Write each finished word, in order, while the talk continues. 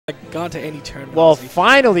gone to any tournament. Well,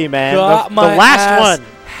 finally, man. Got The my last ass one.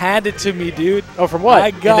 handed to me, dude. Oh, from what? I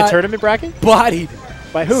In the got tournament bracket? bodied.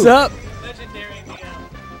 By who? What's up?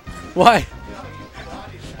 Why?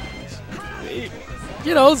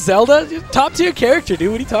 You know, Zelda, top tier character,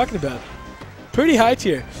 dude. What are you talking about? Pretty high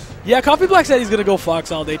tier. Yeah, Coffeeblack said he's going to go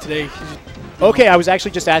Fox all day today. Okay, I was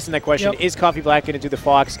actually just asking that question. Yep. Is Coffeeblack going to do the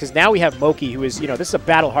Fox? Because now we have Moky, who is, you know, this is a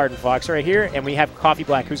battle-hardened Fox right here, and we have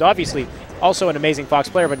Coffeeblack, who's obviously also an amazing Fox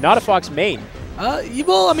player, but not a Fox main.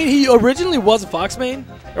 Well, I mean, he originally was a Fox main.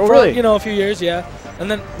 Oh, for, really? You know, a few years, yeah. And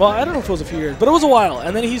then, well, I don't know if it was a few years, but it was a while.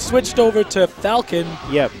 And then he switched over to Falcon.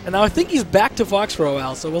 Yep. And now I think he's back to Fox for a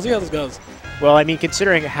while, so we'll see how this goes. Well, I mean,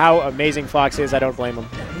 considering how amazing Fox is, I don't blame him.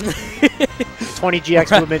 20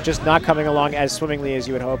 GX movement just not coming along as swimmingly as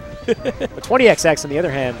you would hope. But 20XX, on the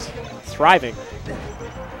other hand, thriving.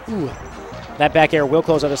 Ooh. That back air will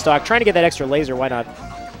close out the stock. Trying to get that extra laser, why not?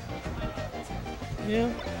 Yeah.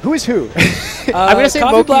 Who is who? I'm going to say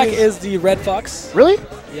Moky Coffeeblack is the Red Fox. Really?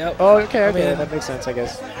 Yep. Oh, okay, I mean, that makes sense, I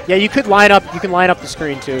guess. Yeah, you could line up. You can line up the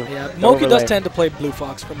screen too. Yeah, Moky does tend to play Blue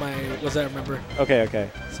Fox from my, what I remember. Okay.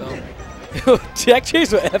 So, Jack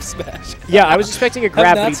Chase with F Smash. Yeah, I was expecting a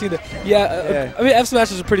grab. I've not seen it. Yeah, I mean F Smash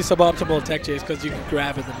is a pretty suboptimal tech chase because you can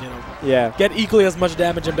grab it and, you know, get equally as much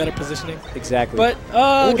damage and better positioning. Exactly. But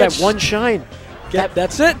oh, that one shine.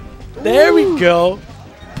 That's it. There we go.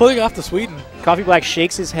 Pulling off the Sweden. Coffeeblack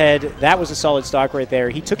shakes his head. That was a solid stock right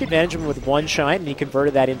there. He took advantage of him with one shine, and he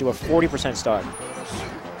converted that into a 40% stock.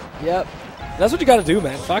 Yep. That's what you got to do,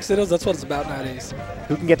 man. Fox Dittos, that's what it's about nowadays.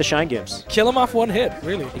 Who can get the shine gifts? Kill him off one hit,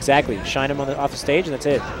 really. Exactly. Shine him off the stage, and that's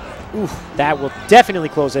it. Oof. That will definitely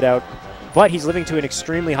close it out. But he's living to an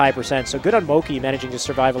extremely high percent, so good on Moky managing to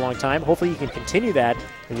survive a long time. Hopefully he can continue that,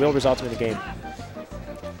 and will result him in the game.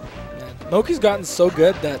 Man, Moky's gotten so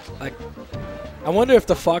good that, like, I wonder if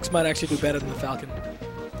the Fox might actually do better than the Falcon.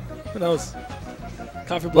 Who knows?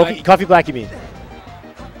 Coffeeblack. Coffeeblack, you mean?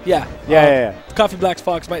 Yeah. Yeah. Coffeeblack's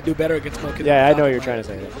Fox might do better against Moky. Yeah, I know what you're trying to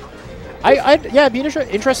say. I'd be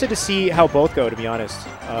interested to see how both go, to be honest.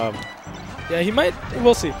 Yeah, he might.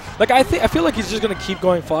 We'll see. Like, I feel like he's just gonna keep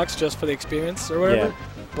going Fox just for the experience or whatever.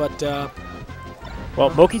 Yeah. But well,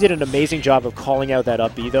 Moky did an amazing job of calling out that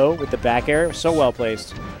up B though with the back air. So well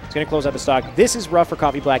placed. He's gonna close out the stock. This is rough for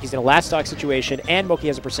Coffeeblack. He's in a last stock situation, and Moky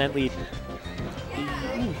has a percent lead.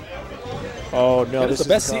 Oh no, this is the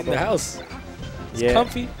best seat in the house. It's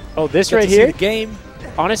comfy. Oh, this Get right to here. See the game.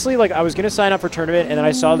 Honestly, like I was gonna sign up for tournament, and then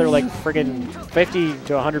I saw there were like friggin' 50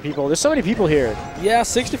 to 100 people. There's so many people here. Yeah,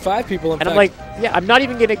 65 people. And I'm like, yeah, I'm not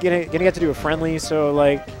even gonna get to do a friendly. So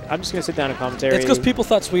like, I'm just gonna sit down and commentary. It's because people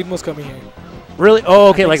thought Sweden was coming here. Really? Oh,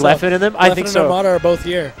 okay. Like Leffen and them. I think so. Leffen and Armada are both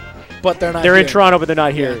here, but they're not. They're here. in Toronto, but they're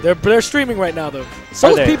not here. Yeah, they're streaming right now though.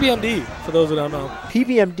 So is PPMD. For those who don't know.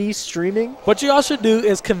 PPMD streaming. What you all should do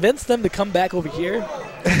is convince them to come back over here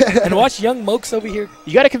and watch young Mokes over here.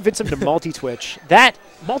 You got to convince them to multi-twitch. That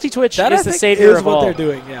multi-twitch is the is savior of all. what they're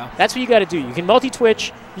doing. Yeah. That's what you got to do. You can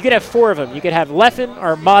multi-twitch. You could have 4 of them. You could have Leffen,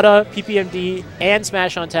 Armada, PPMD, and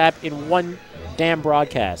Smash on Tap in one damn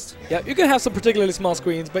broadcast. Yeah, you can have some particularly small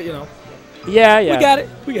screens, but you know. Yeah. We got it.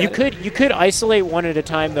 You could isolate one at a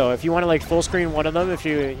time though. If you want to like full screen one of them, if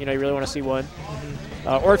you really want to see one,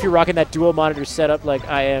 or if you're rocking that dual monitor setup like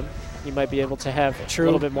I am, you might be able to have a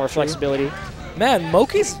little bit more flexibility. Man,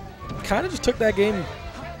 Moky's kind of just took that game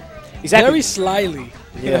very slyly.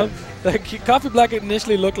 Yeah. You know? Like Coffeeblack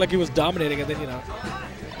initially looked like he was dominating, and then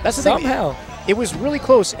that's the somehow. It was really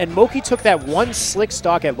close, and Moky took that one slick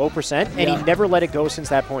stock at low percent, and he never let it go since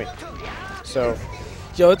that point. So.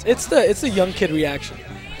 Yo, it's the young kid reaction.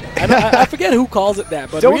 I forget who calls it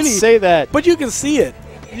that, but don't really, say that. But you can see it.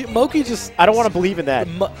 Moky just. I don't want to believe in that.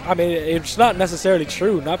 I mean, it's not necessarily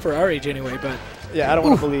true, not for our age anyway. But yeah, I don't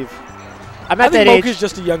want to believe. I'm at that Moky's age.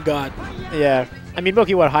 just a young god. Yeah, I mean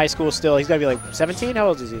Moky, high school still? He's got to be like 17. How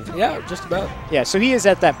old is he? Yeah, just about. Yeah, so he is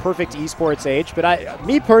at that perfect esports age. But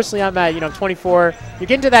me personally, I'm at 24. You're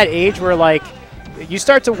getting to that age where like. You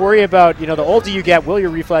start to worry about, the older you get, will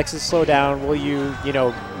your reflexes slow down? Will you,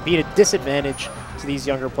 be at a disadvantage to these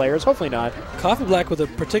younger players? Hopefully not. Coffeeblack with a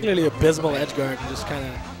particularly abysmal edge guard and just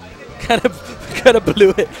kind of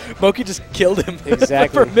blew it. Moky just killed him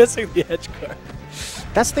for missing the edge guard.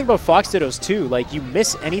 That's the thing about Fox Dittos too. Like you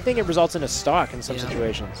miss anything, it results in a stock in some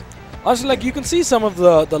situations. Also, like you can see some of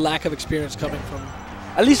the lack of experience coming from,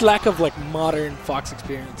 at least lack of like modern Fox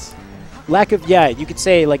experience. Lack of, you could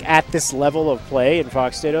say, like, at this level of play in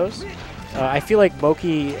Fox Dittos, I feel like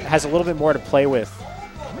Moky has a little bit more to play with.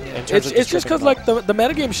 It's just because, like, the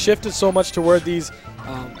metagame shifted so much toward these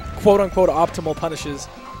quote-unquote optimal punishes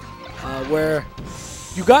where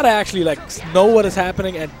you gotta actually like know what is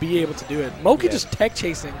happening and be able to do it. Moky just tech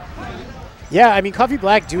chasing. Yeah, I mean,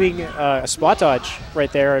 Coffeeblack doing a spot dodge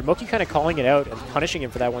right there, and Moky kind of calling it out and punishing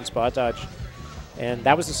him for that one spot dodge. And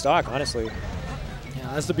that was the stock, honestly.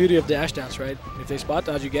 Yeah, that's the beauty of dash dance, right? If they spot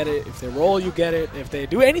dodge, you get it. If they roll, you get it. If they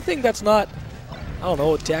do anything that's not, I don't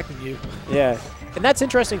know, attacking you. Yeah. And that's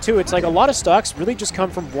interesting, too. It's like a lot of stocks really just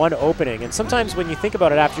come from one opening. And sometimes when you think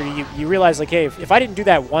about it after, you realize, like, hey, if I didn't do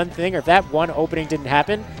that one thing or if that one opening didn't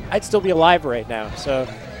happen, I'd still be alive right now. So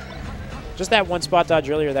just that one spot dodge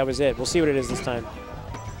earlier, that was it. We'll see what it is this time.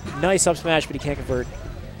 Nice up smash, but he can't convert.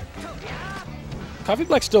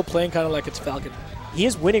 Coffeeblack's still playing kind of like it's Falcon. He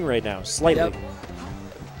is winning right now, slightly. Yep.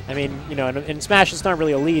 I mean, you know, in Smash, it's not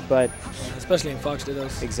really a lead, but... Especially in Fox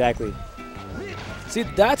Dittos. Exactly. See,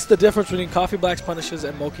 that's the difference between Coffeeblack's punishes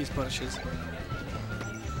and Moky's punishes.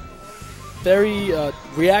 Very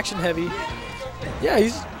reaction heavy. Yeah,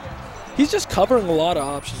 he's just covering a lot of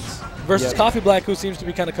options. Versus Coffeeblack, who seems to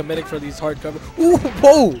be kind of committing for these hard covers. Ooh,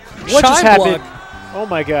 whoa! What just happened? Oh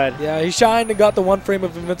my god. Yeah, he shined and got the one frame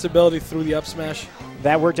of invincibility through the up smash.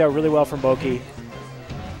 That worked out really well for Moky.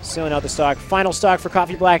 Sealing out the stock. Final stock for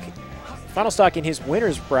Coffeeblack. Final stock in his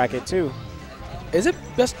winner's bracket, too. Is it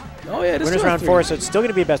best? Oh, yeah, it is winner's round 4, so it's still going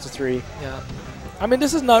to be a best of 3. Yeah. I mean,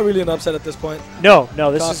 this is not really an upset at this point. No,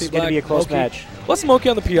 this is going to be a close match. What's Moky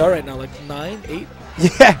on the PR right now? Like 9, 8?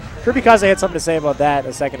 Yeah, Kirby-Kaze had something to say about that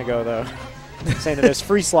a second ago, though. Saying that there's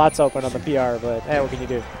free slots open on the PR, but hey, what can you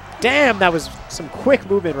do? Damn, that was some quick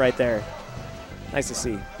movement right there. Nice to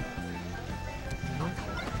see.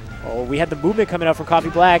 Oh, we had the movement coming out from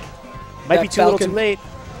Coffeeblack. Might be too little too late.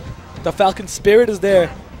 The Falcon spirit is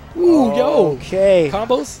there. Ooh, yo. Okay.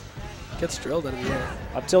 Combos. Gets drilled out of the air.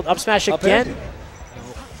 Up tilt, up smash again. No.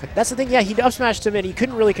 That's the thing, yeah, he up smashed him and he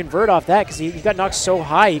couldn't really convert off that because he got knocked so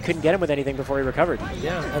high he couldn't get him with anything before he recovered.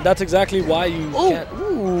 Yeah, and that's exactly why you can't.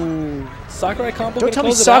 Ooh. Sakurai combo. Don't tell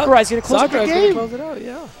me Sakurai's going to close out the game. Close it out,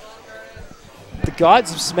 yeah. The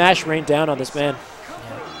gods of Smash rain down on this man.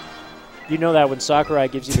 You know that when Sakurai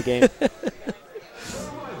gives you the game.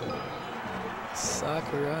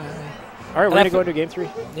 Sakurai. All right, we're going to go into game 3.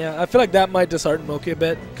 Yeah, I feel like that might dishearten Moky a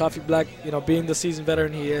bit. Coffeeblack, you know, being the seasoned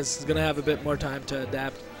veteran he is going to have a bit more time to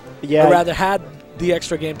adapt. Yeah. Or rather, had the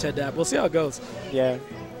extra game to adapt. We'll see how it goes. Yeah.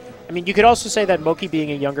 I mean, you could also say that Moky,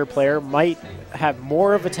 being a younger player, might have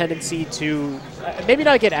more of a tendency to maybe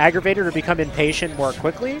not get aggravated or become impatient more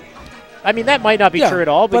quickly. I mean, that might not be true at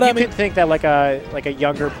all, but you could think that like a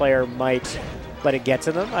younger player might let it get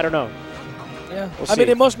to them. I don't know. Yeah. I mean,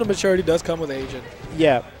 emotional maturity does come with age.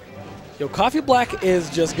 Yeah. Yo, Coffeeblack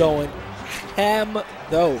is just going ham,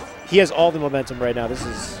 though. He has all the momentum right now. This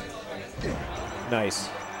is nice.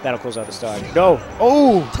 That'll close out the stock. No.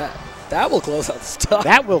 Oh! That will close out the stock.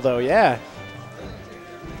 That will, though, yeah.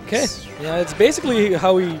 Okay. Yeah, it's basically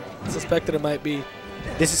how we suspected it might be.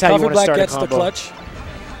 This is how you want to start a combo. Coffeeblack gets the clutch.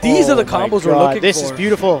 These are the combos we're looking for. This is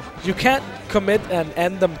beautiful. You can't commit and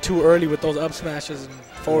end them too early with those up smashes and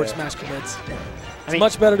forward smash commits. It's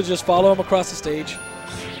much better to just follow them across the stage.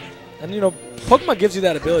 And, you know, Pokemon gives you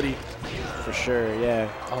that ability. For sure, yeah.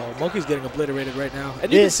 Oh, Moky's getting obliterated right now.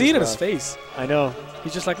 And you can see it in his face. I know.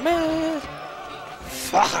 He's just like, man,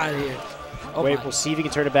 fuck out of here. Oh, wait, we'll see if he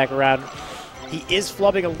can turn it back around. He is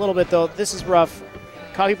flubbing a little bit, though. This is rough.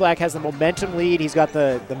 Coffeeblack has the momentum lead. He's got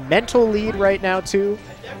the mental lead right now, too.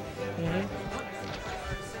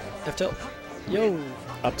 F tilt. Yo.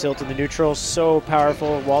 Up tilt in the neutral. So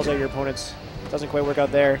powerful. Walls out your opponents. Doesn't quite work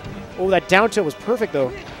out there. Oh, that down tilt was perfect,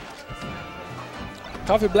 though.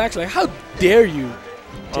 Coffeeblack's like, how dare you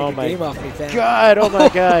take a game off me, fam? God, oh my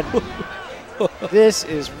god. This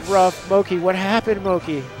is rough. Moky, what happened,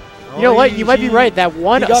 Moky? You know what? You might be right. That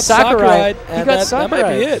one Sakurai. He got Sakurai. That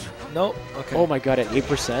might be it. Nope. Okay. Oh my god, at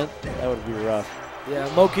 8%? That would be rough.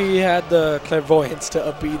 Yeah, Moky had the clairvoyance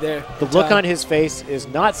to be there. The look on his face is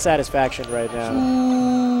not satisfaction right now.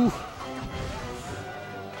 Ooh.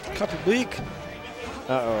 Coffeeblack.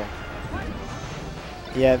 Uh-oh.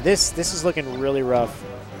 Yeah, this is looking really rough.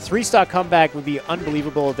 3-stock comeback would be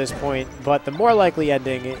unbelievable at this point, but the more likely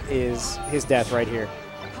ending is his death right here.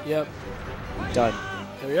 Yep. Done.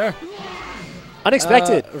 There we are.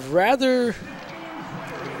 Unexpected. Rather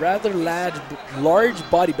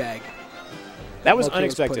large body bag. That was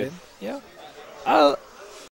unexpected. Yeah.